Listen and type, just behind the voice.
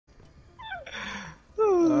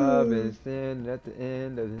I've been standing at the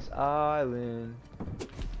end of this island.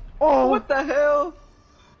 Oh! What the hell?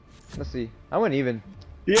 Let's see. I went even.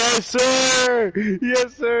 Yes, sir!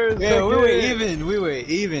 Yes, sir! Yeah, we Second. were even. We were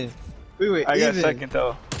even. We were I even. got second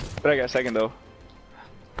though. But I got second though.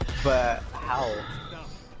 But how?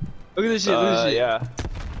 Look at this shit. Look at this shit. Yeah.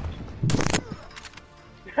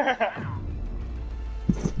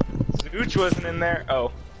 Zooch wasn't in there.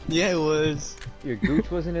 Oh. Yeah, it was. Your gooch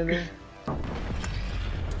wasn't in there?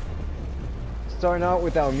 Starting out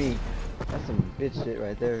without me. That's some bitch shit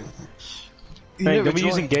right there. You Hey, never don't be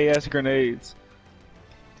using joined. gay ass grenades.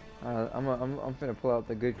 I'm finna pull out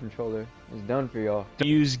the good controller. It's done for y'all. Don't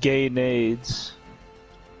use gay nades.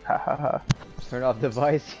 Ha ha ha. Turn off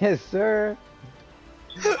device. Yes, sir.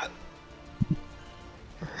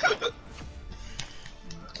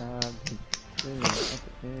 At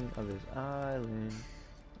the end of this island.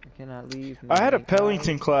 I cannot leave. I had a my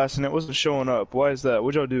Pellington class and it wasn't showing up. Why is that?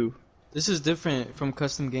 What'd y'all do? This is different from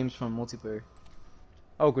custom games from multiplayer.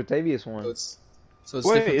 Oh, Cortavius one. So it's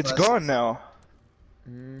Wait, different it's classes. gone now.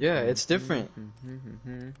 Yeah, it's different.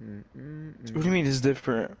 What do you mean it's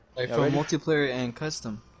different? Like Yeah, from ready? multiplayer and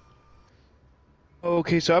custom.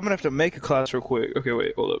 Okay, so I'm gonna have to make a class real quick. Okay,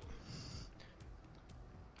 wait, hold up.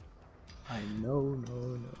 I know,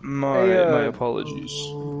 no. My Hey, my apologies.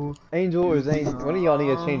 Angel or Zane? One of y'all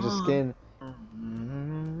need to change the skin.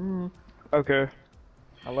 Okay.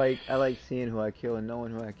 I like seeing who I kill and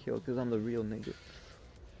knowing who I kill because I'm the real nigga.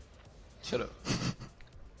 Shut up.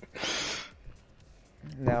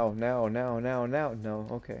 Now, no,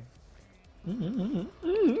 okay. I'm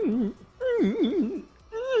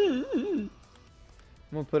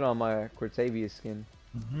gonna put on my Cortavius skin.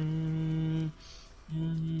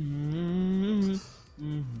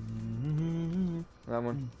 That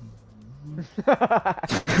one.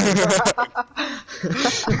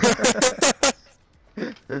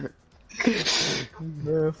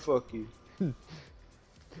 Man, fuck you.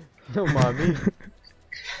 Don't mind me.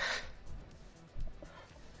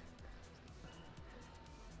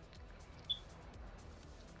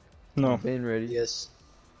 No. Been ready. Yes.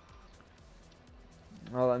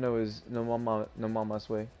 All I know is no mama's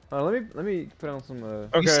way. Let me put on some.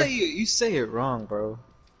 Okay. You say it wrong, bro.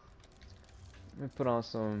 Let me put on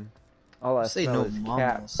some. All I You say smell no is cat.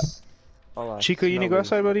 mamas. All I Chico, you need to go smell is-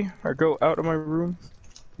 outside, buddy? Or go out of my room?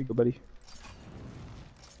 Here you go, buddy.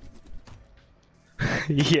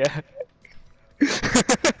 Yeah.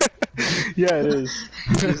 Yeah, it is.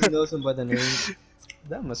 He knows him by the name.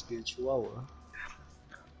 That must be a chihuahua.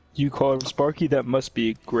 You call him Sparky? That must be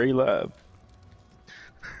a Gray Lab.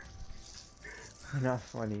 Not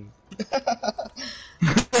funny.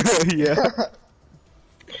 Yeah.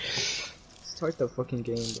 Start the fucking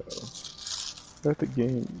game, bro. Start the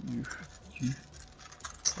game.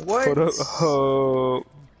 What? Hold up. Oh.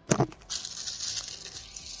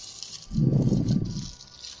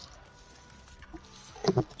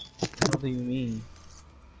 What do you mean?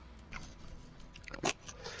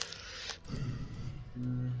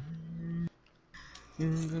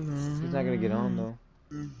 He's not gonna get on though.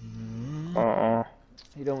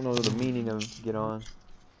 He don't know the meaning of get on.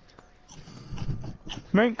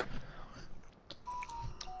 Mink.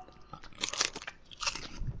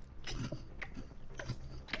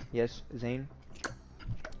 Yes, Zane.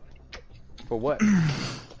 For what?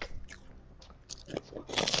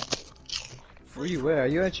 Where you at? Are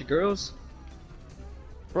you at your girls?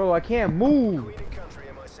 Bro, I can't move.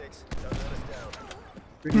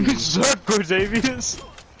 Suck, Cortavius.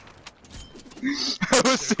 I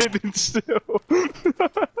was standing still.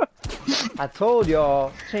 I told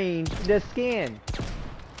y'all, change the skin.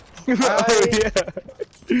 Oh, yeah.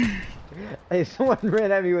 Hey, someone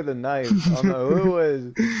ran at me with a knife. I don't know who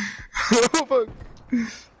it was. Oh, fuck.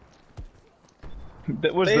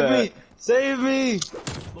 That was Save that. me! Save me!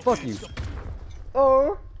 Fuck you.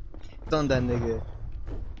 Oh. Done that nigga.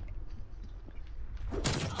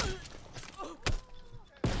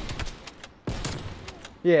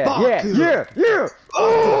 Yeah, Fuck yeah, you. yeah.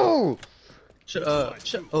 Oh. Shut up.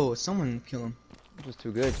 Shut. Oh, someone kill him. Just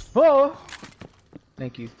too good. Oh.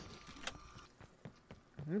 Thank you.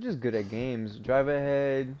 I'm just good at games. Drive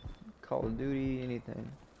Ahead, Call of Duty, anything.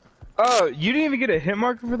 Oh, you didn't even get a hit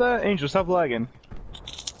marker for that? Angel, stop lagging.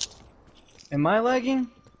 Am I lagging?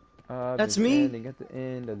 That's Been me? standing at the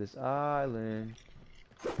end of this island.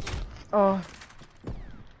 Oh.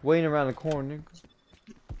 Waiting around the corner.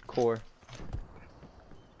 Core.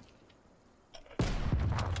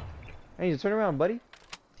 Hey, you turn around, buddy.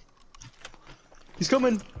 He's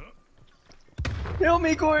coming. Help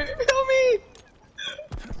me, Corey. Help me.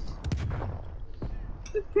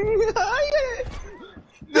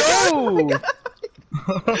 No!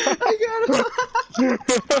 I got him!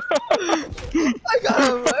 I got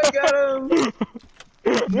him! I got him!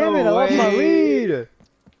 Damn it, I lost my way. lead!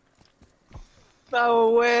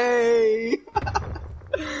 No way!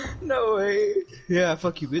 No way! Yeah,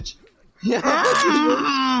 fuck you, bitch. Yeah, fuck you,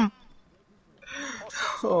 bitch.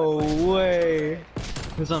 Oh way!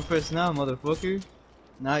 Who's on first now, motherfucker?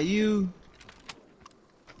 Not you.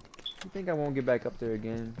 You think I won't get back up there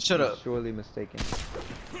again? Shut You're up. Surely mistaken.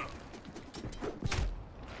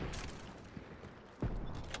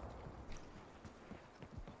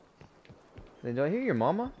 Did I hear your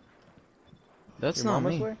mama? That's Your not mama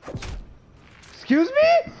me. swear? Excuse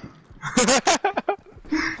me?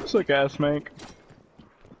 It's like ass mank.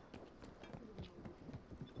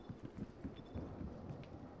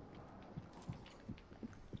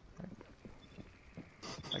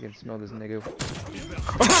 I can smell this nigga.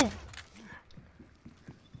 Oh!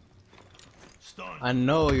 I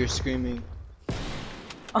know you're screaming.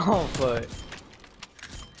 Oh fuck.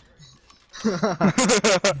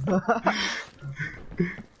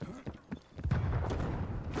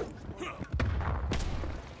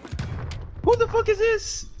 Who the fuck is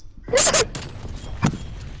this?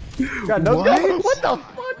 God, no What? scope. What the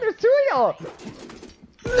fuck? There's two of y'all!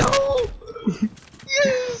 No!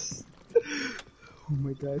 Yes! Oh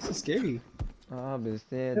my god, it's so scary. I've been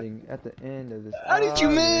standing at the end of this How did you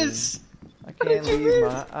island. miss? I How did can't you leave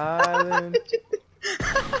miss? my island.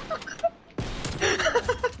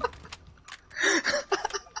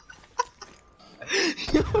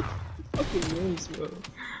 You fucking miss, bro.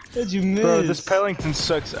 How'd you miss? Bro, this Pellington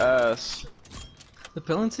sucks ass. The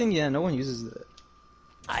Pellington? Yeah, no one uses it.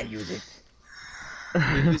 I use it.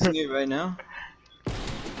 You're using it right now?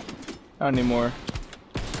 Not anymore.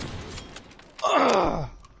 Ugh.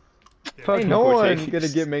 Fuck Ain't no Cortez. one gonna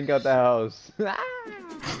get Mink out the house.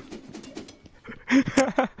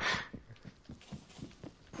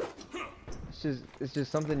 It's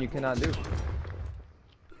just something you cannot do.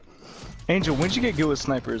 Angel, when'd you get good with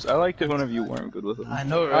snipers? I liked it when you weren't good with them. I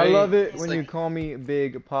know, right? I love it It's when like, you call me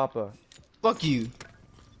Big Papa. fuck you.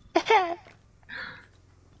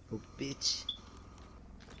 Oh, bitch.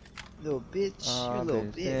 Little bitch. You're a I've little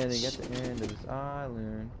been standing at bitch. the end of this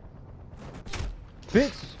island.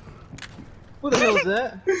 Bitch! Who the hell is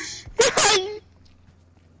that?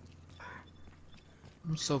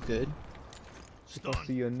 I'm so good. If I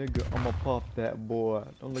see a nigga, I'ma pop that boy.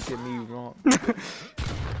 Don't look at me wrong.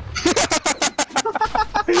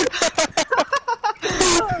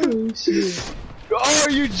 Oh, shit. Oh, are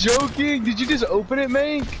you joking? Did you just open it,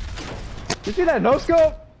 Mank? You see that no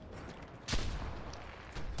scope?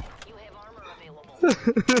 You have armor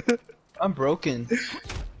available. I'm broken.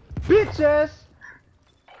 Bitch ass!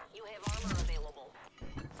 You have armor available.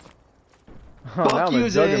 Oh, now I'm you, a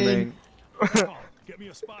Zane. Juggerman. Get me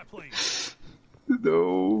a spy plane.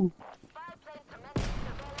 No. Spy plane commencing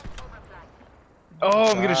surveillance overflight.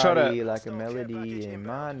 Oh, I'm getting shot at. Body like a melody in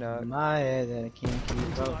my nut. My head that I can't keep up.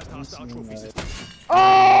 Neutralized hostile trophies.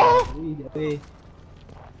 Oh!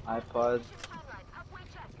 iPod. Timeline, halfway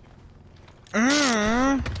check.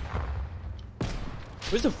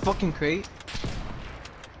 Where's the fucking crate?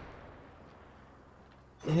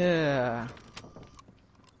 Yeah.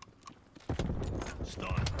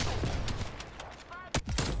 Stun.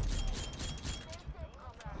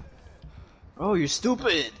 Oh, you're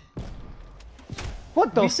stupid.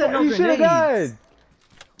 What the You said fuck? no You should have grenades. died!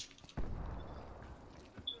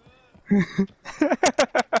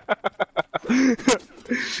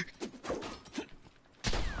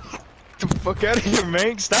 Get the fuck out of here,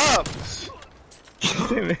 Mank. Stop.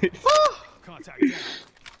 Damn it. Contact down.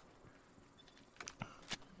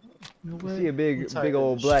 No You see a big tired of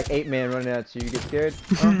old this black ape man running at you, you get scared?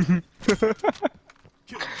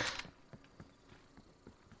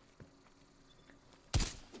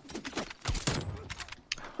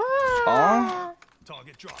 Huh? Aw.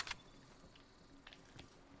 Target dropped.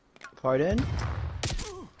 Pardon?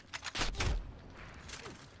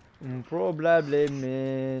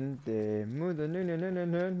 Probablemente. Muda no no no no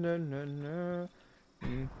no no no no.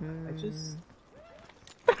 I just...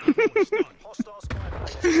 Hostile spy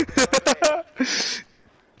plane.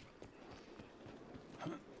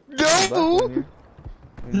 No.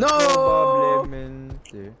 No!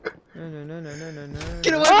 Probablemente. No no no no no no no.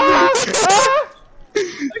 Get away from me!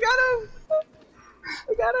 I got him!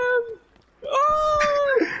 I got him!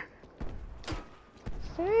 Oh!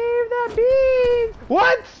 Save the beans!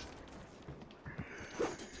 What?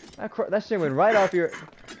 That shit went right off your.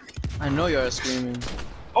 I know you are screaming.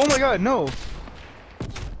 Oh my god, no.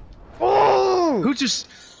 Oh! Who just...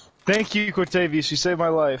 Thank you, Cortavius. You saved my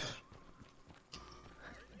life.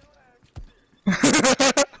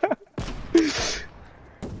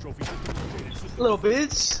 Little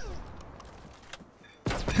bitch.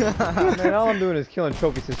 Man, all I'm doing is killing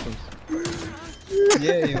trophy systems.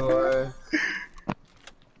 Yeah, you are.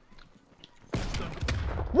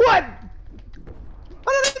 What?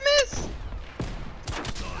 How did I miss?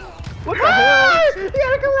 What the Ah! hell? You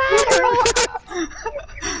gotta come out!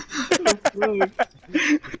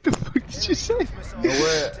 What the fuck did you say?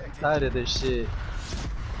 We're tired of this shit.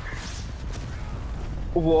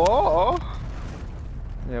 Whoa.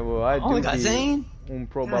 Yeah, well, I do. Oh, we got Zane?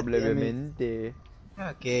 Probablemente.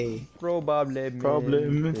 Okay. Probablemente.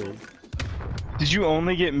 Problem. Did you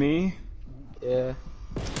only get me? Yeah.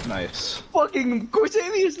 Nice. Fucking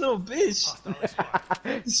Cortelius, little bitch. Hostile spot.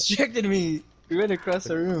 Distracted me. We ran across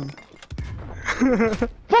the room.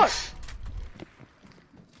 Fuck!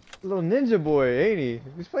 Little ninja boy, ain't he?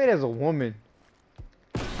 He's playing as a woman.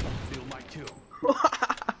 Feel my kill.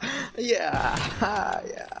 Yeah.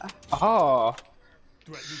 Yeah. Oh.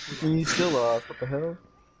 Threat neutralized. And you still off. What the hell?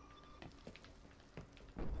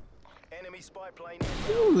 Enemy spy plane.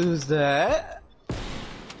 Who was that?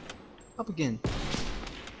 Up again.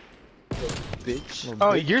 Bitch. Little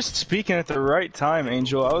Oh, bitch. you're speaking at the right time,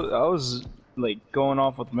 Angel. I was like going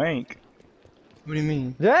off with Mank. What do you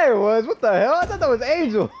mean? Yeah, it was. What the hell? I thought that was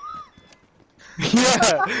Angel.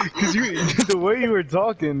 Yeah, because the way you were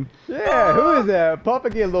talking. Yeah, who is that? Pop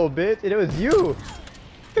again, little bitch. And it was you.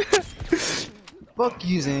 Fuck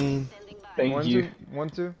you, Zane. Standing by. Thank One, you. two, 1,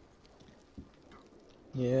 2.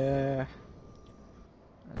 Yeah.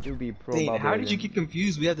 I do be pro. Zane, how did you get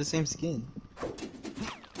confused? We have the same skin.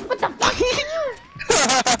 What the fuck?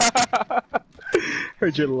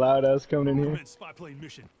 Heard your loud ass coming in here. Commence spy plane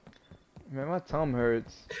mission. Man, my tongue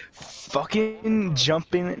hurts. Fucking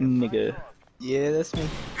jumping nigga. Yeah, that's me.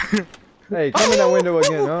 Hey, come in that window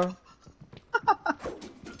again, huh?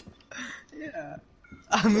 Yeah.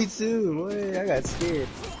 Me too. Boy, I got scared.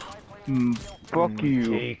 Fuck you.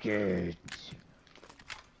 Take it.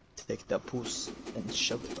 Take the puss and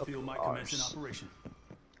shove it up Field your might commence in arse. operation.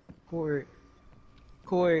 Court.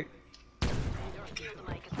 Court. Field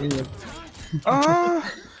mic is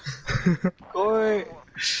Ah. Court.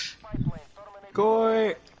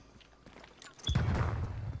 Court.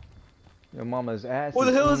 Your mama's ass. What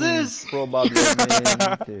the hell is this?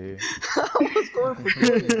 Probablemente. I was going for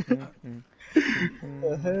court.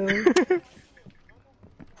 The hell?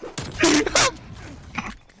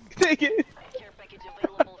 Take it. care package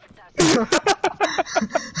available for tasking.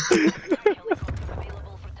 Helicopter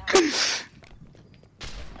available for tasking.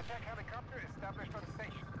 Attack helicopter established on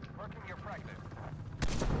station. Working your practice.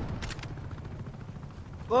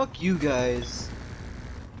 Fuck you guys.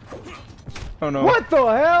 Oh no. What the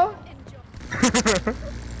hell?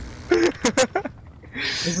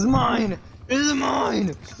 This is mine. This is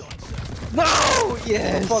mine. No.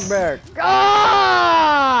 Yes. Fuck back.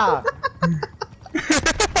 Ah!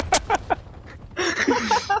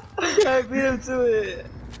 I beat him to it.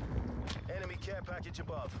 Enemy care package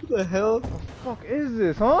above. What the hell? Fuck is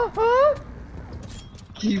this, huh? Huh?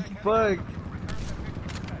 Keep fuck.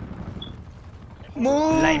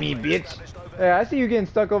 Move. Limey bitch. Hey, I see you getting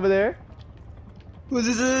stuck over there. Whose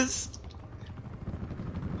is this?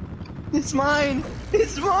 It's mine.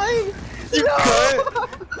 It's mine. You No!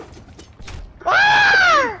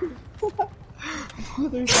 Ah!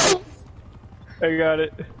 Motherfucker. I got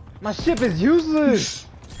it. My ship is useless.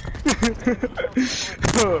 I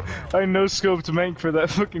no scoped Mank for that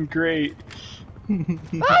fucking crate. Oh,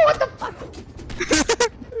 what the fuck?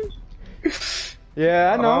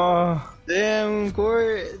 Yeah, I know. Oh. Damn,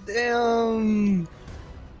 Court. Damn.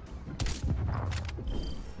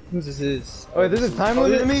 Whose is this? Oh, wait, this is time Oh,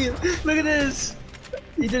 look limit? at me. Look at this.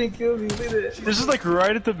 He didn't kill me. Look at it. This is like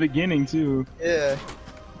right at the beginning too. Yeah.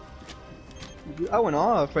 I went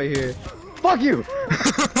off right here. Fuck you.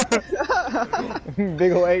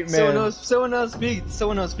 Big ol' 8 man. Someone else speak.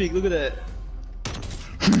 Someone else speak. Look at that.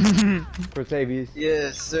 Cortavius.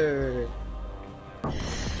 Yes, sir. Yeah,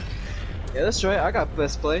 that's right. I got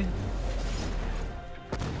best play.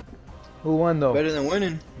 Who won though? Better than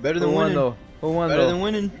winning. Better Who than won winning. though? Who won Better though? than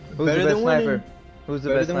winning. Who's Better the best than sniper? winning. Who's the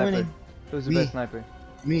Better best than sniper? winning. Who's the Me. best sniper?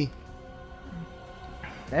 Me.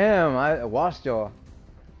 Damn, I washed y'all.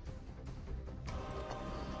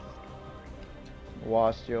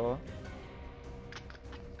 Washed y'all.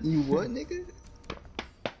 You what, nigga?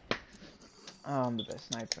 Oh, I'm the best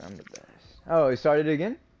sniper. I'm the best. Oh, he started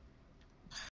again?